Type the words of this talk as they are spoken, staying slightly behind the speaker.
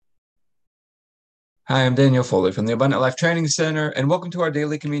Hi, I'm Daniel Foley from the Abundant Life Training Center, and welcome to our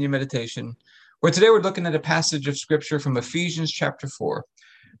daily communion meditation, where today we're looking at a passage of scripture from Ephesians chapter 4,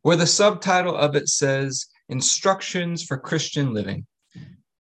 where the subtitle of it says, Instructions for Christian Living.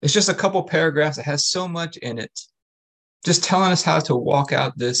 It's just a couple paragraphs. It has so much in it, just telling us how to walk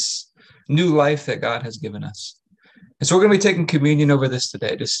out this new life that God has given us. And so we're going to be taking communion over this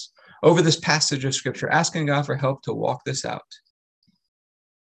today, just over this passage of scripture, asking God for help to walk this out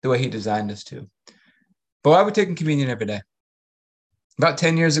the way He designed us to. But I would take communion every day. About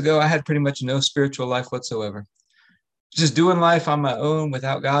 10 years ago, I had pretty much no spiritual life whatsoever. Just doing life on my own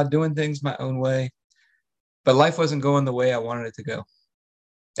without God, doing things my own way. But life wasn't going the way I wanted it to go.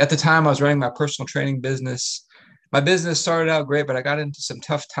 At the time, I was running my personal training business. My business started out great, but I got into some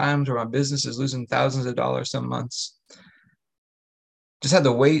tough times where my business is losing thousands of dollars some months. Just had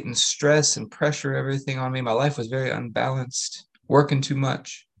the weight and stress and pressure, everything on me. My life was very unbalanced, working too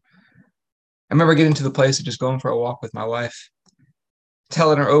much. I remember getting to the place of just going for a walk with my wife,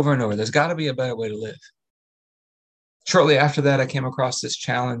 telling her over and over, there's got to be a better way to live. Shortly after that, I came across this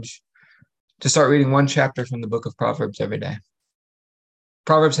challenge to start reading one chapter from the book of Proverbs every day.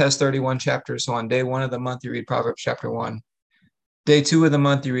 Proverbs has 31 chapters, so on day 1 of the month, you read Proverbs chapter 1. Day 2 of the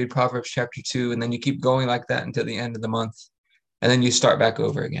month, you read Proverbs chapter 2, and then you keep going like that until the end of the month, and then you start back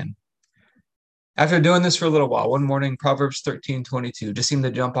over again. After doing this for a little while, one morning, Proverbs 13:22 just seemed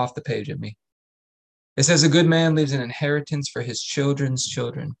to jump off the page at me. It says, a good man leaves an inheritance for his children's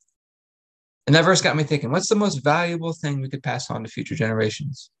children. And that verse got me thinking, what's the most valuable thing we could pass on to future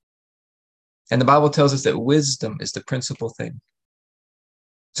generations? And the Bible tells us that wisdom is the principal thing.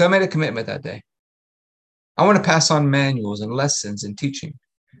 So I made a commitment that day. I want to pass on manuals and lessons and teaching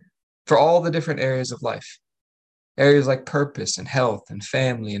for all the different areas of life, areas like purpose and health and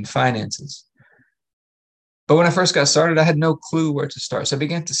family and finances. But when I first got started, I had no clue where to start. So I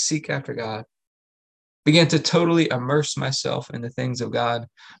began to seek after God. Began to totally immerse myself in the things of God.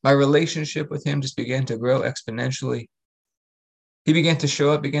 My relationship with Him just began to grow exponentially. He began to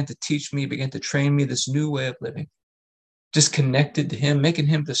show up, began to teach me, began to train me this new way of living, just connected to Him, making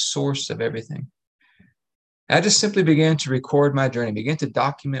Him the source of everything. I just simply began to record my journey, began to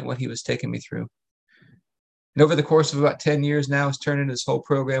document what He was taking me through. And over the course of about 10 years now, it's turned into this whole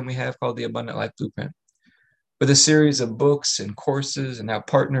program we have called the Abundant Life Blueprint, with a series of books and courses and now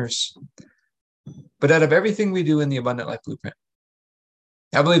partners. But out of everything we do in the Abundant Life Blueprint,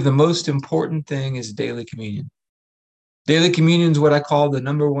 I believe the most important thing is daily communion. Daily communion is what I call the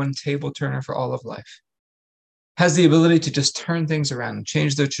number one table turner for all of life. Has the ability to just turn things around and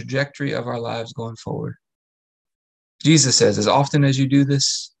change the trajectory of our lives going forward. Jesus says, as often as you do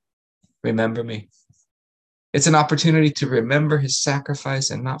this, remember me. It's an opportunity to remember His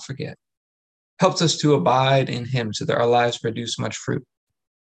sacrifice and not forget. Helps us to abide in Him so that our lives produce much fruit.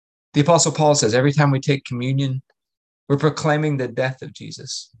 The Apostle Paul says every time we take communion, we're proclaiming the death of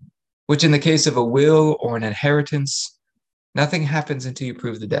Jesus, which in the case of a will or an inheritance, nothing happens until you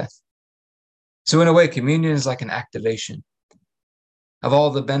prove the death. So in a way, communion is like an activation of all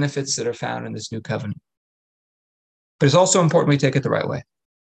the benefits that are found in this new covenant. But it's also important we take it the right way.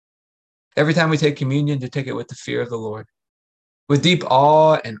 Every time we take communion, to take it with the fear of the Lord, with deep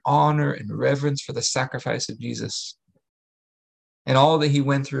awe and honor and reverence for the sacrifice of Jesus and all that He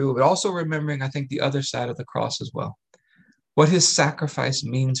went through, but also remembering, I think, the other side of the cross as well, what His sacrifice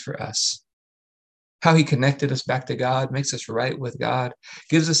means for us, how He connected us back to God, makes us right with God,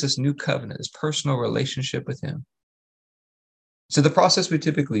 gives us this new covenant, this personal relationship with Him. So the process we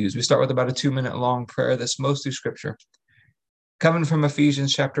typically use, we start with about a 2-minute long prayer that's mostly scripture, coming from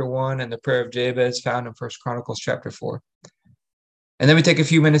Ephesians chapter 1 and the prayer of Jabez found in 1 Chronicles chapter 4. And then we take a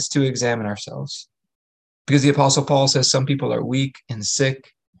few minutes to examine ourselves, because the Apostle Paul says some people are weak and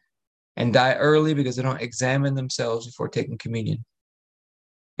sick and die early because they don't examine themselves before taking communion.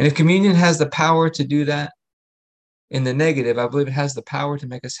 And if communion has the power to do that in the negative, I believe it has the power to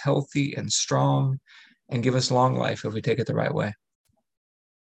make us healthy and strong and give us long life if we take it the right way.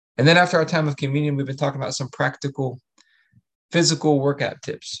 And then after our time of communion, we've been talking about some practical physical workout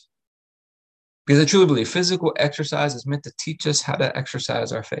tips, because I truly believe physical exercise is meant to teach us how to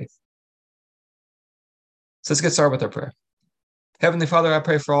exercise our faith. So let's get started with our prayer. Heavenly Father, I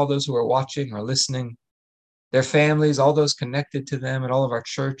pray for all those who are watching or listening, their families, all those connected to them, and all of our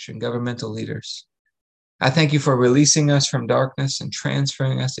church and governmental leaders. I thank You for releasing us from darkness and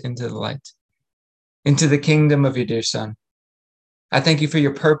transferring us into the light, into the kingdom of Your dear Son. I thank You for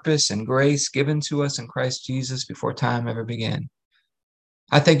Your purpose and grace given to us in Christ Jesus before time ever began.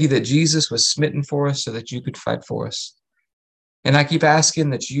 I thank You that Jesus was smitten for us so that You could fight for us. And I keep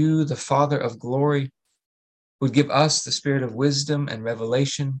asking that You, the Father of glory, would give us the spirit of wisdom and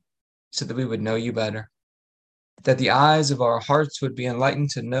revelation so that we would know you better, that the eyes of our hearts would be enlightened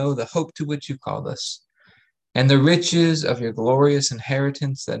to know the hope to which you called us, and the riches of your glorious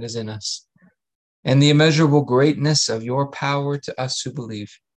inheritance that is in us, and the immeasurable greatness of your power to us who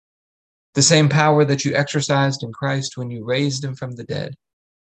believe, the same power that you exercised in Christ when you raised him from the dead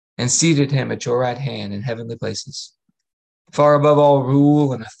and seated him at your right hand in heavenly places, far above all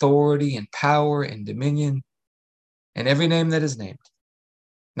rule and authority and power and dominion and every name that is named,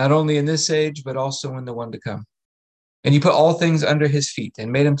 not only in this age, but also in the one to come. And you put all things under his feet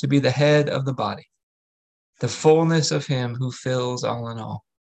and made him to be the head of the body, the fullness of him who fills all in all.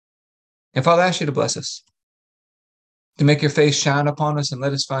 And Father, I ask you to bless us, to make your face shine upon us and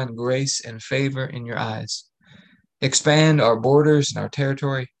let us find grace and favor in your eyes. Expand our borders and our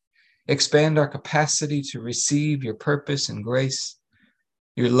territory. Expand our capacity to receive your purpose and grace,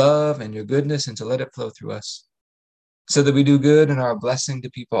 your love and your goodness, and to let it flow through us so that we do good and are a blessing to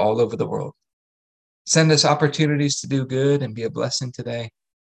people all over the world. Send us opportunities to do good and be a blessing today,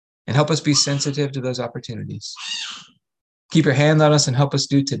 and help us be sensitive to those opportunities. Keep your hand on us and help us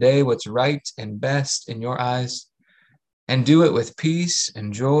do today what's right and best in your eyes, and do it with peace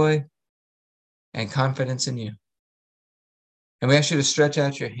and joy and confidence in you. And we ask you to stretch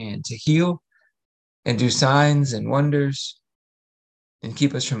out your hand to heal and do signs and wonders and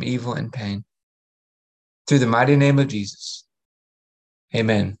keep us from evil and pain. Through the mighty name of Jesus.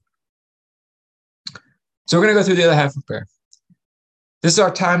 Amen. So we're going to go through the other half of prayer. This is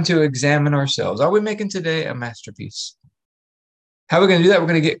our time to examine ourselves. Are we making today a masterpiece? How are we going to do that? We're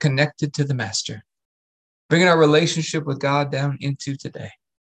going to get connected to the master, bringing our relationship with God down into today.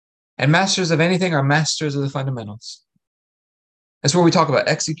 And masters of anything are masters of the fundamentals. That's where we talk about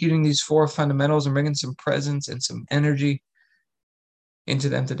executing these 4 fundamentals and bringing some presence and some energy into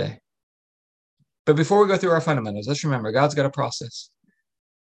them today. But before we go through our fundamentals, let's remember God's got a process.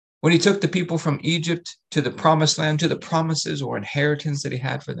 When he took the people from Egypt to the promised land, to the promises or inheritance that he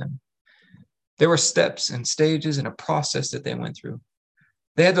had for them, there were steps and stages and a process that they went through.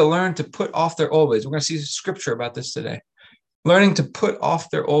 They had to learn to put off their old ways. We're going to see scripture about this today. Learning to put off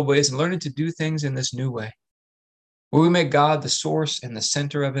their old ways and learning to do things in this new way, where we make God the source and the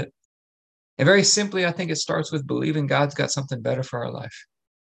center of it. And very simply, I think it starts with believing God's got something better for our life,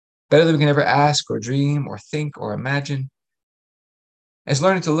 better than we can ever ask or dream or think or imagine. It's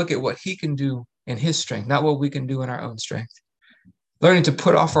learning to look at what he can do in his strength, not what we can do in our own strength. Learning to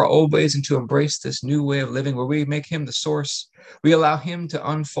put off our old ways and to embrace this new way of living where we make him the source. We allow him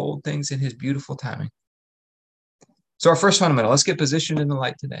to unfold things in his beautiful timing. So our first fundamental, let's get positioned in the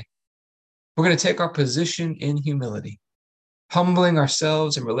light today. We're going to take our position in humility, humbling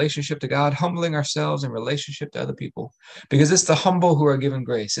ourselves in relationship to God, humbling ourselves in relationship to other people, because it's the humble who are given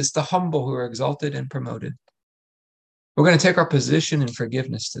grace. It's the humble who are exalted and promoted. We're going to take our position in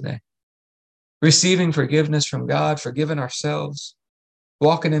forgiveness today, receiving forgiveness from God, forgiving ourselves,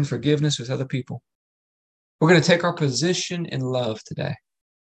 walking in forgiveness with other people. We're going to take our position in love today,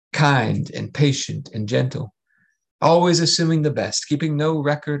 kind and patient and gentle, always assuming the best, keeping no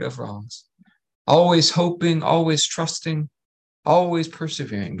record of wrongs, always hoping, always trusting, always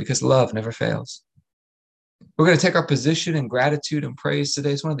persevering, because love never fails. We're going to take our position in gratitude and praise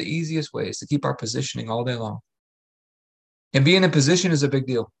today. It's one of the easiest ways to keep our positioning all day long. And being in position is a big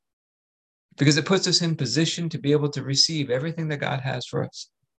deal because it puts us in position to be able to receive everything that God has for us.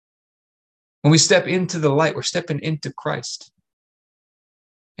 When we step into the light, we're stepping into Christ.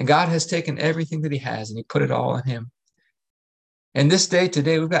 And God has taken everything that he has and he put it all in him. And this day,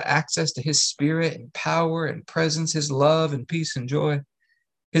 today, we've got access to his spirit and power and presence, his love and peace and joy,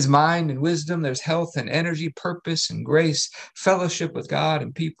 his mind and wisdom. There's health and energy, purpose and grace, fellowship with God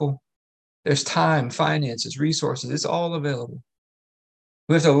and people. There's time, finances, resources. It's all available.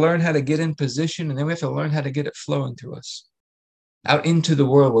 We have to learn how to get in position, and then we have to learn how to get it flowing through us out into the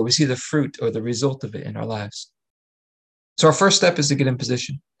world where we see the fruit or the result of it in our lives. So our first step is to get in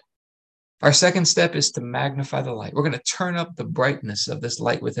position. Our second step is to magnify the light. We're going to turn up the brightness of this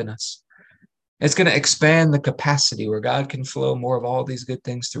light within us. It's going to expand the capacity where God can flow more of all these good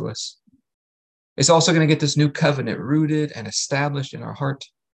things through us. It's also going to get this new covenant rooted and established in our heart.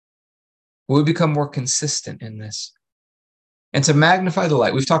 We'll become more consistent in this. And to magnify the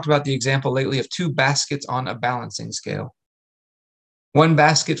light, we've talked about the example lately of 2 baskets on a balancing scale. One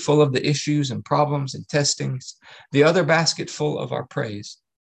basket full of the issues and problems and testings, the other basket full of our praise.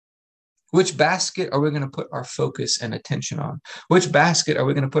 Which basket are we going to put our focus and attention on? Which basket are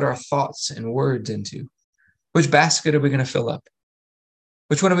we going to put our thoughts and words into? Which basket are we going to fill up?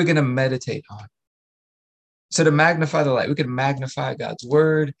 Which one are we going to meditate on? So to magnify the light, we can magnify God's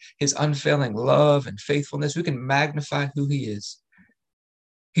word, his unfailing love and faithfulness. We can magnify who he is.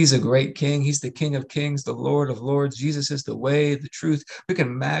 He's a great king. He's the King of kings, the Lord of lords. Jesus is the way, the truth. We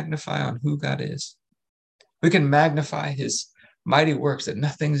can magnify on who God is. We can magnify his mighty works, that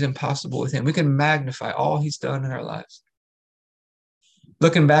nothing's impossible with him. We can magnify all he's done in our lives.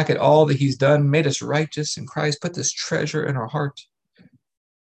 Looking back at all that he's done, made us righteous in Christ, put this treasure in our heart.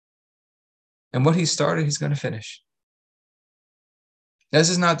 And what he started, he's going to finish. This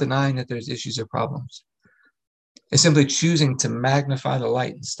is not denying that there's issues or problems. It's simply choosing to magnify the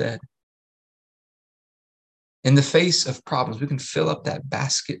light instead. In the face of problems, we can fill up that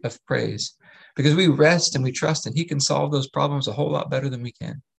basket of praise because we rest and we trust, and he can solve those problems a whole lot better than we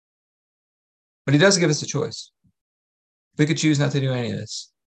can. But he does give us a choice. We could choose not to do any of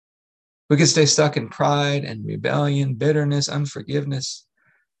this. We could stay stuck in pride and rebellion, bitterness, unforgiveness,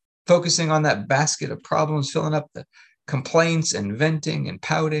 focusing on that basket of problems, filling up the complaints and venting and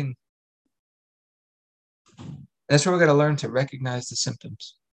pouting. That's where we're going to learn to recognize the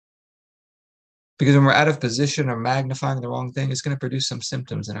symptoms. Because when we're out of position or magnifying the wrong thing, it's going to produce some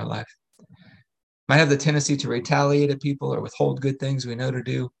symptoms in our life. Might have the tendency to retaliate at people or withhold good things we know to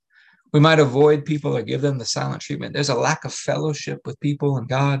do. We might avoid people or give them the silent treatment. There's a lack of fellowship with people and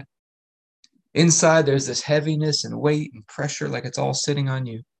God. Inside, there's this heaviness and weight and pressure like it's all sitting on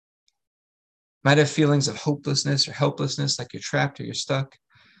you. Might have feelings of hopelessness or helplessness, like you're trapped or you're stuck.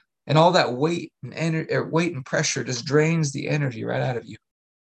 And all that weight and pressure just drains the energy right out of you.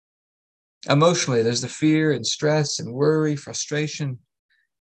 Emotionally, there's the fear and stress and worry, frustration,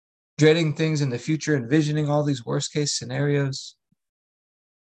 dreading things in the future, envisioning all these worst case scenarios.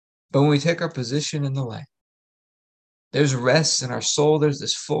 But when we take our position in the light, there's rest in our soul. There's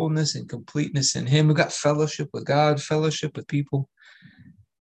this fullness and completeness in him. We've got fellowship with God, fellowship with people.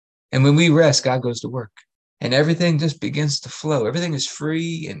 And when we rest, God goes to work. And everything just begins to flow. Everything is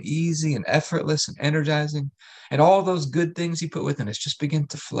free and easy and effortless and energizing. And all those good things he put within us just begin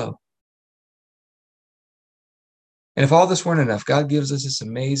to flow. And if all this weren't enough, God gives us this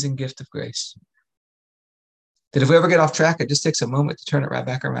amazing gift of grace. That if we ever get off track, it just takes a moment to turn it right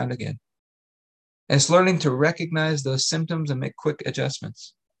back around again. And it's learning to recognize those symptoms and make quick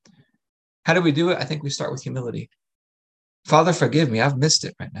adjustments. How do we do it? I think we start with humility. Father, forgive me. I've missed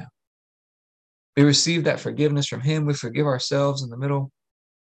it right now. We receive that forgiveness from him. We forgive ourselves in the middle.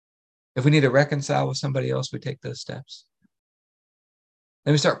 If we need to reconcile with somebody else, we take those steps.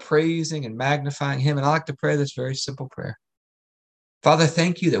 Then we start praising and magnifying him. And I like to pray this very simple prayer. Father,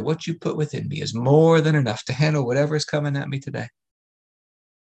 thank you that what you put within me is more than enough to handle whatever is coming at me today.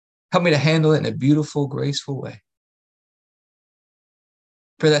 Help me to handle it in a beautiful, graceful way.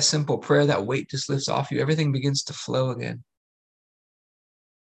 Pray that simple prayer, that weight just lifts off you. Everything begins to flow again.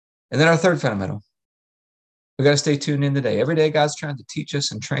 And then our third fundamental, we got to stay tuned in today. Every day, God's trying to teach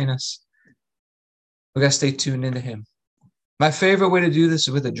us and train us. We got to stay tuned into him. My favorite way to do this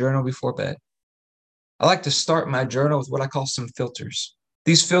is with a journal before bed. I like to start my journal with what I call some filters.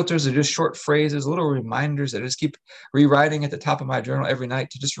 These filters are just short phrases, little reminders that I just keep rewriting at the top of my journal every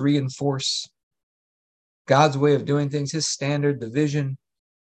night to just reinforce God's way of doing things, his standard, the vision,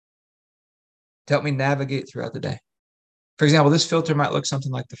 to help me navigate throughout the day. For example, this filter might look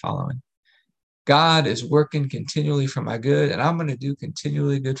something like the following. God is working continually for my good, and I'm going to do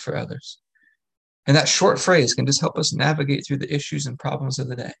continually good for others. And that short phrase can just help us navigate through the issues and problems of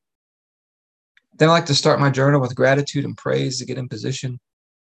the day. Then I like to start my journal with gratitude and praise to get in position,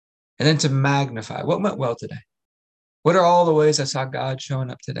 and then to magnify what went well today. What are all the ways I saw God showing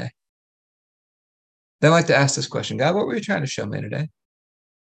up today? Then I like to ask this question, God, what were you trying to show me today?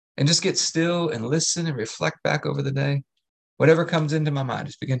 And just get still and listen and reflect back over the day. Whatever comes into my mind,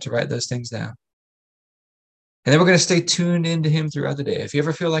 just begin to write those things down. And then we're going to stay tuned into him throughout the day. If you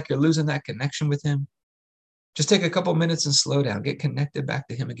ever feel like you're losing that connection with him, just take a couple minutes and slow down. Get connected back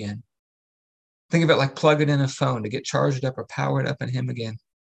to him again. Think of it like plugging in a phone to get charged up or powered up in him again.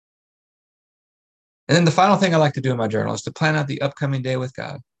 And then the final thing I like to do in my journal is to plan out the upcoming day with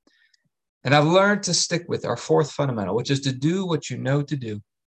God. And I've learned to stick with our fourth fundamental, which is to do what you know to do.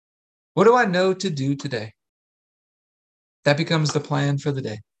 What do I know to do today? That becomes the plan for the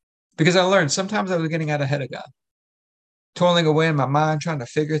day. Because I learned sometimes I was getting out ahead of God, toiling away in my mind, trying to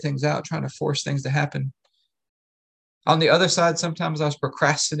figure things out, trying to force things to happen. On the other side, sometimes I was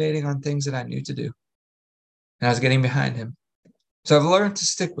procrastinating on things that I knew to do, and I was getting behind him. So I've learned to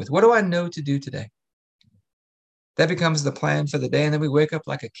stick with, what do I know to do today? That becomes the plan for the day, and then we wake up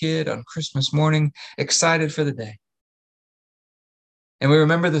like a kid on Christmas morning, excited for the day. And we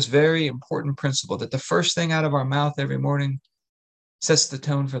remember this very important principle that the first thing out of our mouth every morning sets the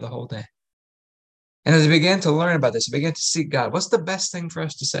tone for the whole day. And as I began to learn about this, I began to seek God. What's the best thing for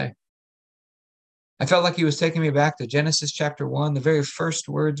us to say? I felt like he was taking me back to Genesis chapter 1, the very first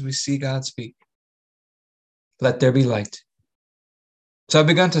words we see God speak. Let there be light. So I've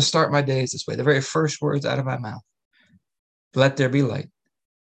begun to start my days this way, the very first words out of my mouth. Let there be light.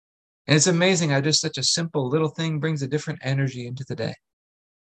 And it's amazing how just such a simple little thing brings a different energy into the day.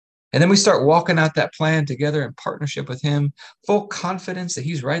 And then we start walking out that plan together in partnership with him, full confidence that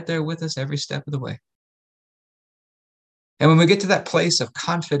he's right there with us every step of the way. And when we get to that place of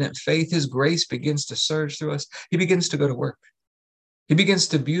confident faith, his grace begins to surge through us. He begins to go to work. He begins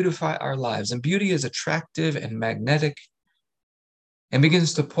to beautify our lives. And beauty is attractive and magnetic and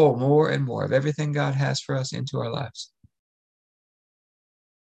begins to pull more and more of everything God has for us into our lives.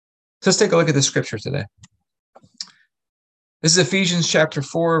 So let's take a look at the scripture today. This is Ephesians chapter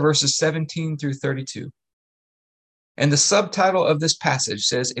 4, verses 17 through 32. And the subtitle of this passage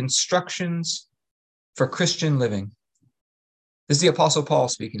says, Instructions for Christian Living. This is the Apostle Paul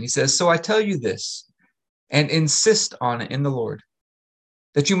speaking. He says, So I tell you this, and insist on it in the Lord,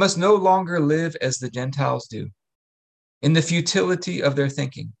 that you must no longer live as the Gentiles do, in the futility of their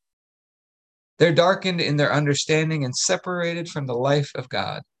thinking. They're darkened in their understanding and separated from the life of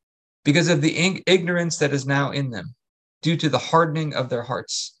God because of the ignorance that is now in them, due to the hardening of their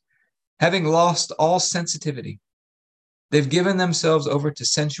hearts. Having lost all sensitivity, they've given themselves over to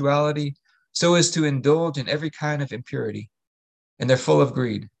sensuality so as to indulge in every kind of impurity, and they're full of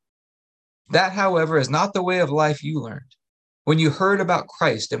greed. That, however, is not the way of life you learned when you heard about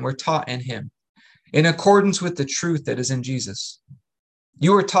Christ and were taught in him, in accordance with the truth that is in Jesus.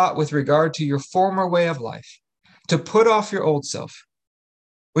 You were taught with regard to your former way of life to put off your old self,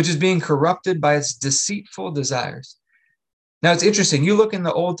 which is being corrupted by its deceitful desires. Now, it's interesting. You look in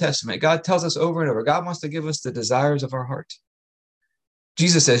the Old Testament, God tells us over and over, God wants to give us the desires of our heart.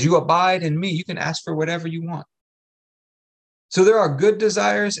 Jesus says, you abide in me. You can ask for whatever you want. So there are good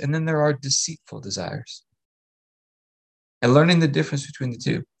desires, and then there are deceitful desires. And learning the difference between the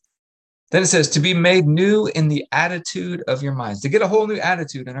two. Then it says, to be made new in the attitude of your minds, to get a whole new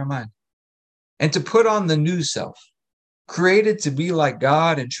attitude in our mind, and to put on the new self, created to be like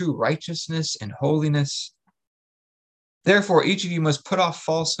God in true righteousness and holiness. Therefore, each of you must put off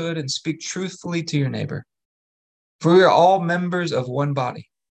falsehood and speak truthfully to your neighbor, for we are all members of one body.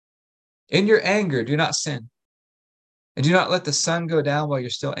 In your anger, do not sin, and do not let the sun go down while you're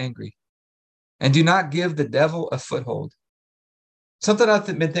still angry, and do not give the devil a foothold. Something I've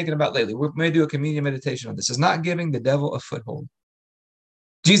been thinking about lately, we may do a communion meditation on this, is not giving the devil a foothold.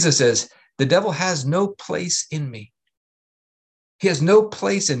 Jesus says, the devil has no place in me. He has no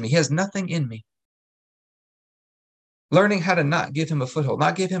place in me. He has nothing in me. Learning how to not give him a foothold,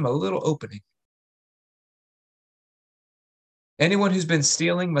 not give him a little opening. Anyone who's been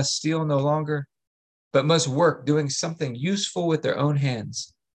stealing must steal no longer, but must work doing something useful with their own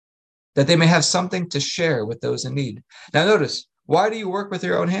hands, that they may have something to share with those in need. Now notice, why do you work with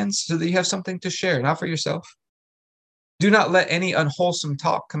your own hands? So that you have something to share, not for yourself. Do not let any unwholesome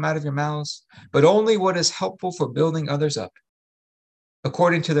talk come out of your mouths, but only what is helpful for building others up,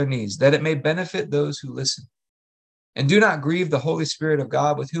 according to their needs, that it may benefit those who listen. And do not grieve the Holy Spirit of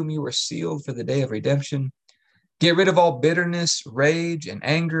God, with whom you were sealed for the day of redemption. Get rid of all bitterness, rage, and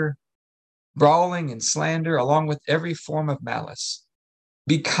anger, brawling and slander, along with every form of malice.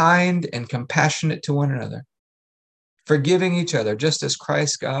 Be kind and compassionate to one another, forgiving each other, just as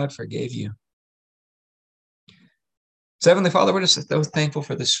Christ God forgave you. So, Heavenly Father, we're just so thankful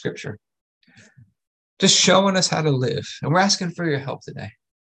for this scripture, just showing us how to live. And we're asking for your help today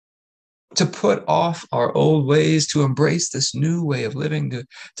to put off our old ways, to embrace this new way of living,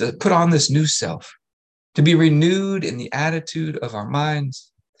 to put on this new self, to be renewed in the attitude of our minds.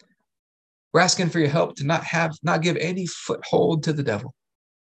 We're asking for your help to not give any foothold to the devil,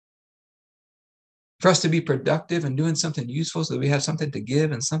 for us to be productive and doing something useful so that we have something to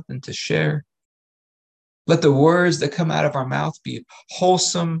give and something to share. Let the words that come out of our mouth be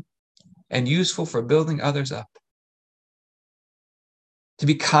wholesome and useful for building others up. To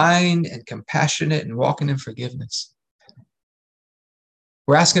be kind and compassionate and walking in forgiveness.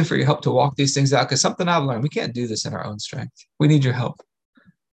 We're asking for your help to walk these things out, because something I've learned, we can't do this in our own strength. We need your help.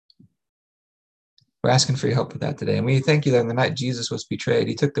 We're asking for your help with that today. And we thank you that on the night Jesus was betrayed,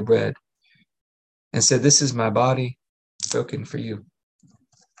 he took the bread and said, this is my body broken for you.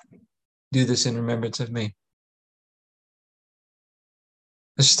 Do this in remembrance of me.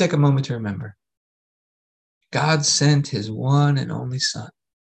 Let's just take a moment to remember. God sent his one and only Son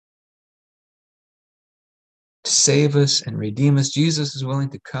to save us and redeem us. Jesus is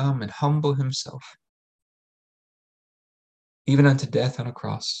willing to come and humble himself, even unto death on a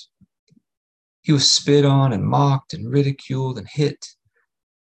cross. He was spit on and mocked and ridiculed and hit,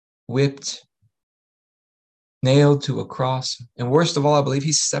 whipped, nailed to a cross. And worst of all, I believe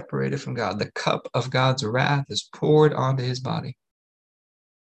he's separated from God. The cup of God's wrath is poured onto his body.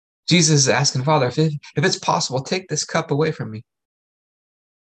 Jesus is asking, Father, if it's possible, take this cup away from me.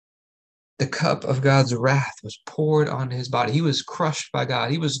 The cup of God's wrath was poured onto his body. He was crushed by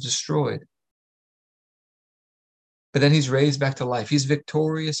God. He was destroyed. But then he's raised back to life. He's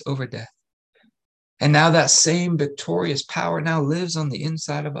victorious over death. And now that same victorious power now lives on the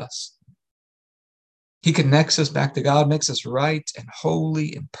inside of us. He connects us back to God, makes us right and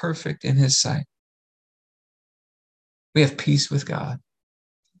holy and perfect in his sight. We have peace with God,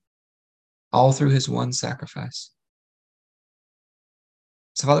 all through his one sacrifice.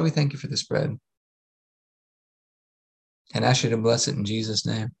 So, Father, we thank you for this bread and ask you to bless it in Jesus'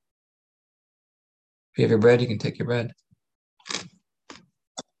 name. If you have your bread, you can take your bread.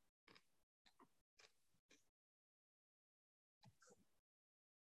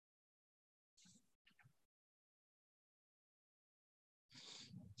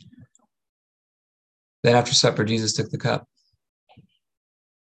 Then after supper, Jesus took the cup.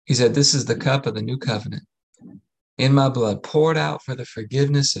 He said, "This is the cup of the new covenant in my blood, poured out for the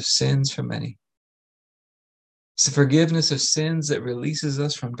forgiveness of sins for many." It's the forgiveness of sins that releases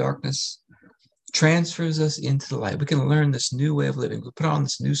us from darkness, transfers us into the light. We can learn this new way of living. We put on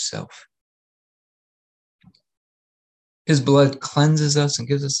this new self. His blood cleanses us and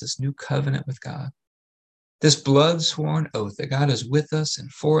gives us this new covenant with God. This blood-sworn oath that God is with us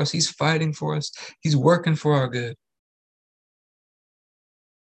and for us. He's fighting for us. He's working for our good.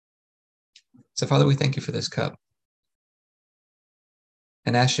 So, Father, we thank you for this cup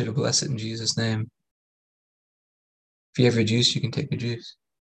and ask you to bless it in Jesus' name. If you have your juice, you can take your juice.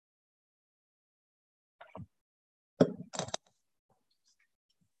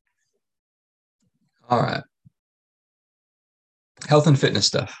 All right. Health and fitness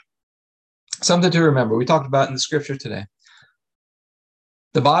stuff. Something to remember. We talked about in the scripture today.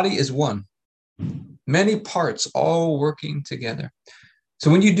 The body is one. Many parts all working together.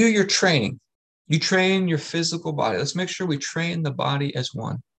 So when you do your training, you train your physical body. Let's make sure we train the body as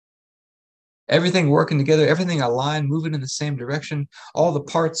one. Everything working together, everything aligned, moving in the same direction, all the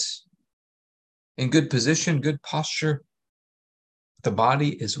parts in good position, good posture. The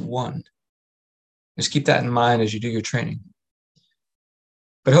body is one. Just keep that in mind as you do your training.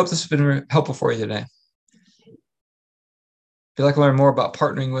 But I hope this has been helpful for you today. If you'd like to learn more about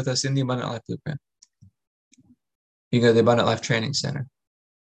partnering with us in the Abundant Life Blueprint, you can go to the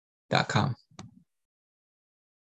AbundantLifeTrainingCenter.com.